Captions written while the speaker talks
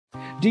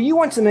Do you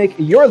want to make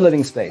your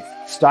living space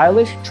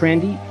stylish,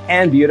 trendy,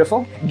 and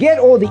beautiful? Get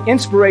all the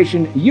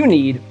inspiration you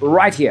need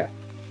right here.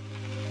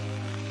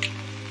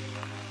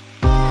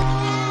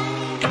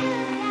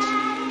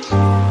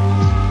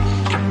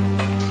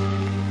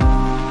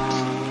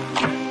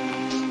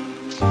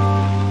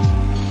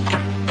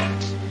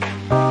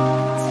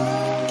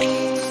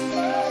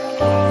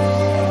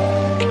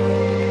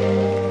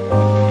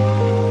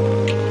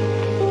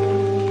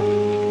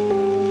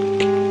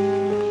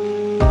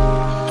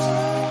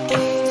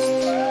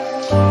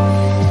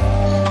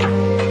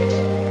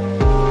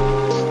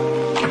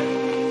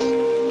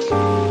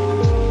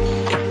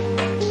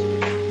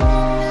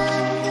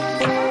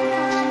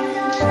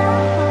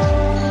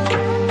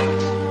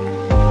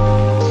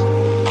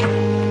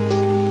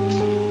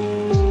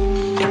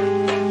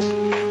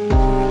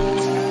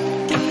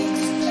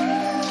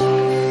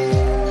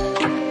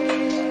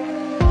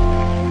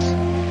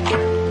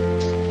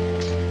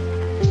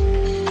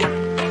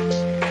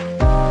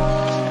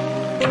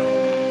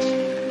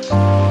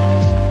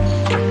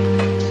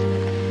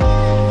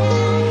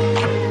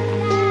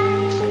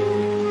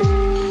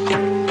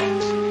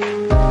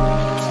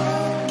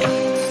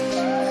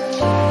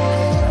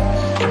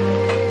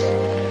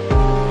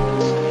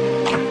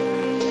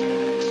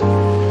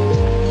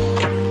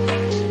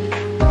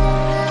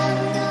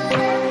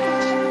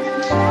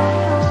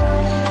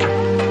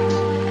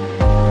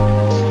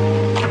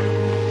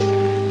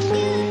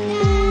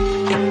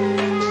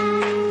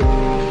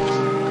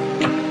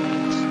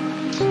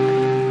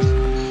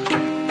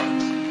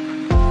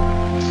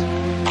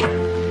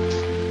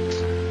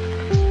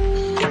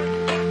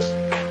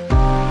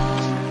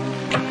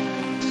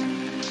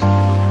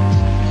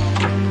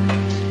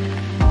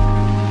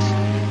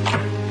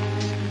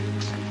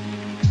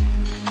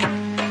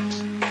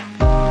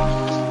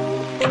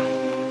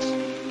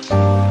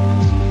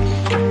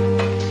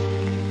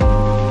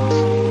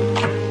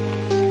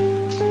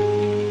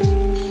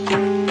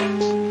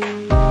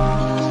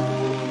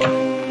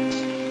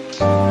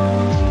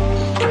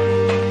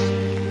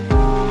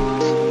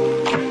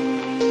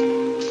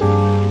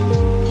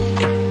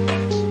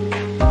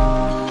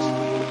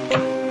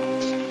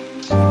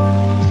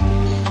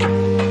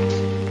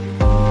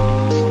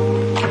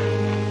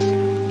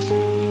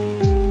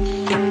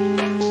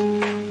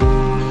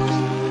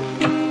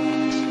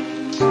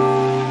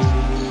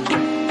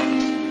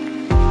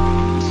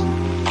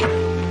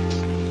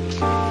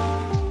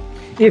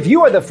 If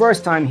you are the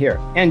first time here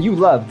and you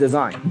love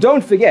design,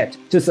 don't forget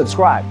to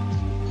subscribe.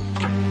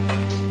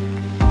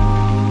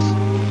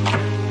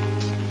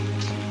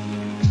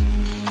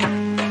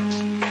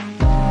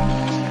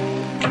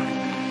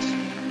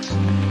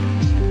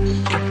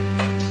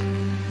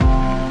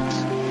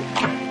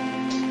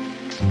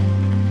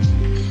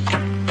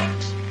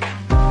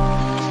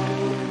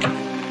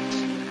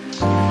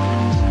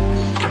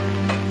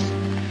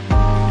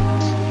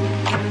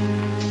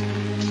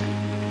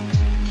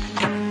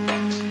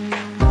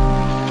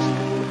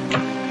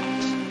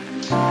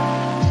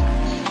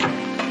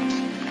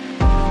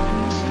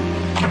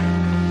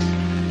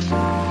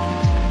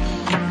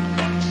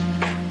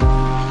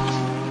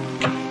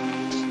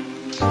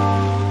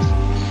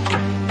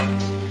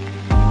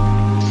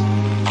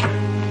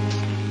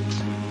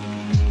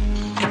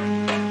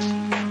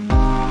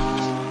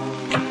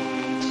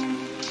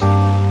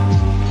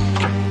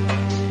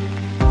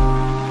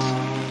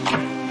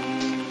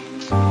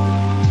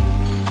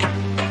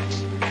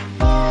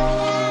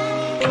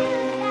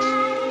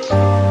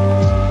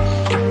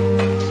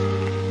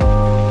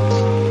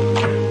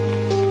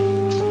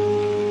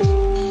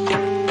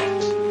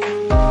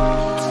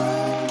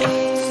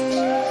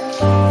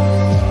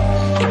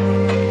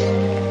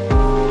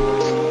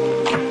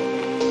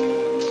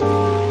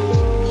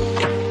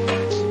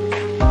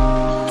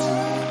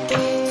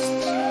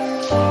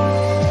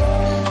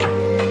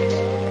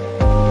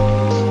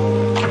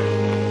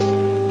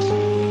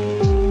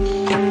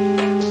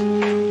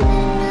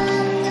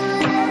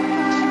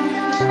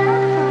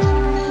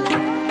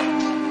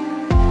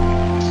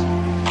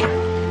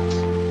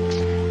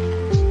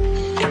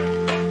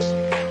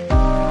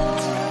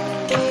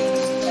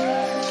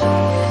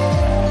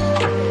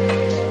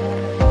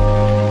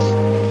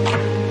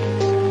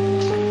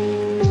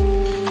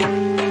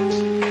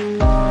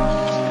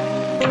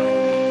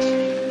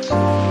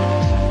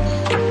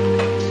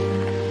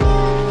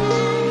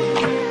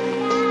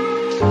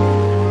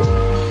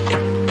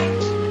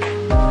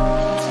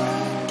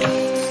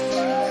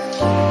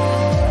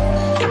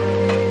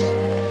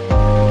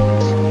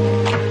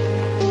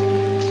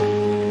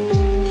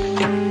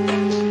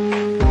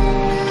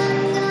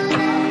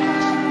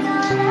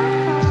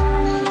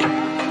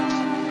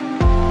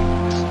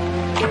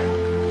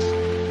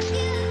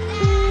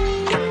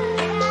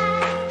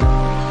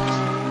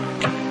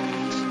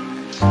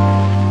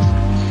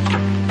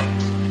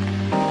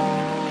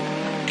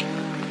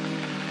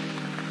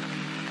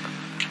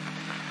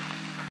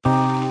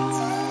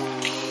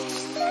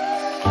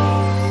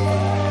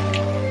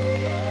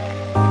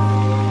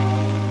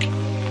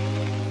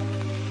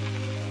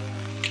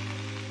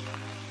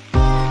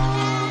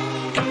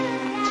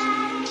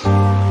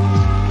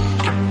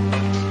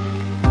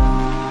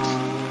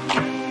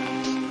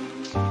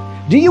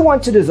 Do you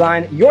want to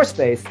design your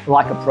space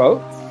like a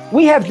pro?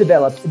 We have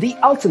developed the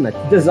ultimate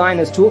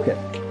designer's toolkit.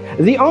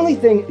 The only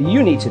thing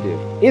you need to do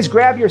is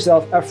grab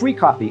yourself a free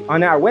copy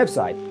on our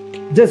website,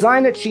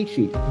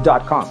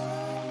 designercheatsheet.com.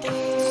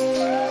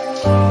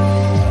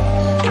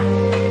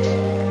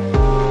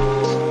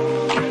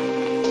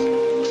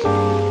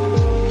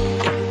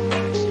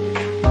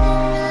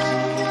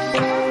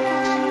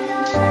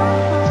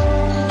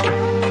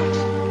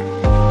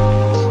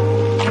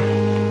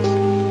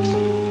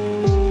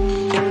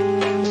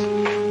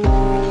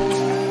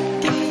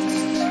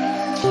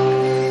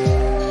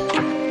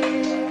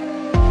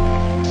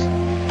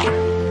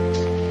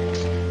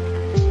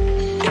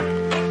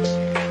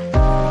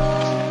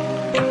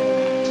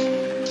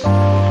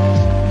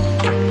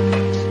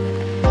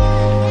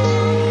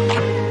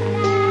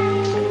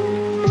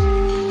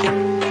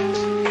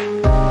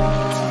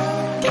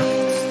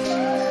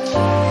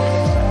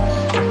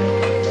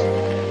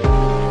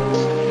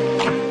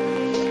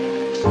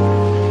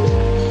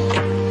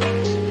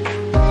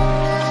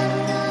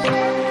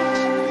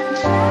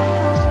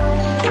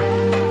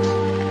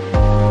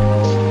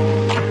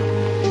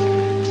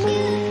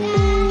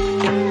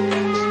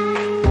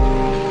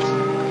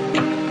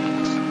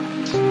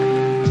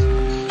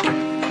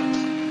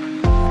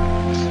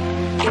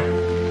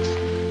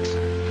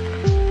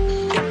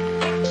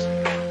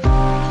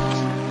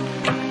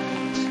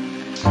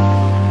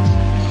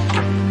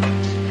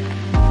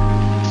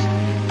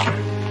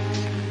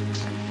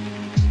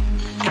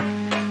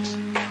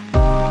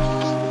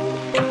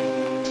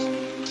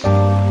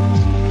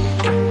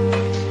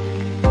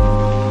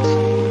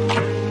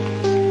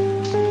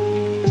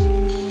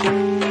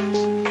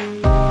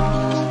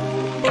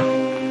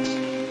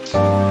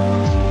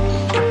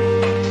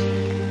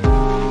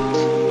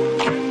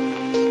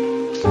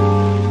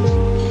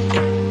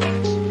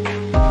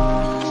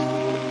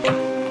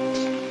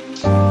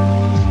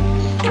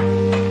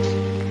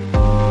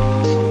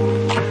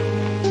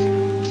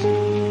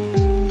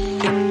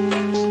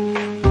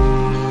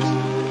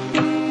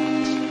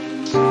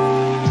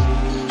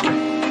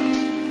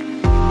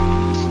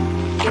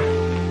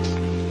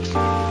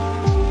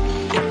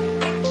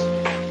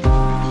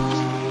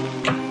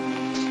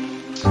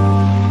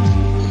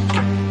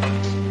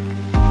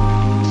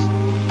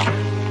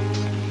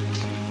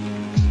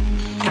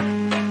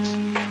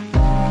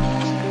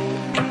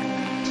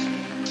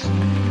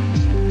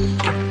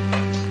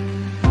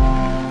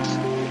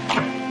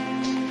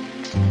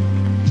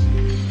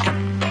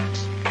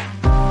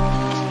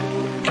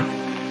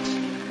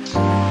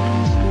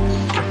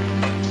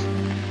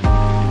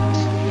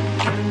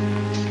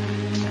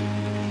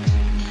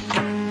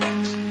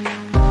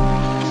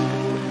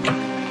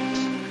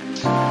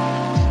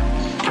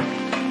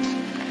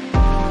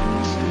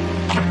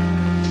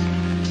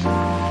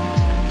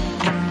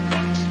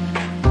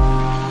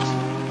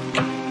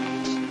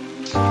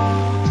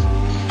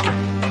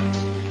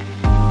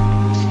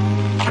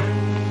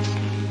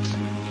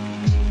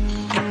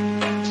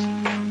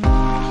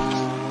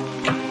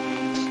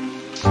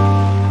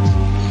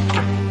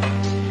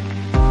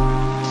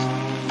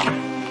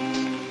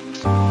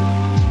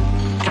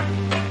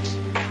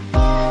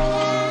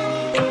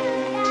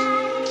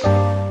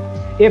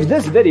 If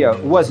this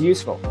video was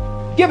useful,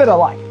 give it a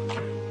like.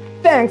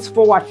 Thanks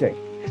for watching.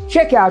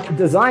 Check out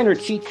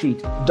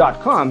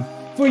designercheatsheet.com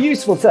for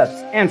useful tips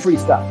and free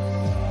stuff.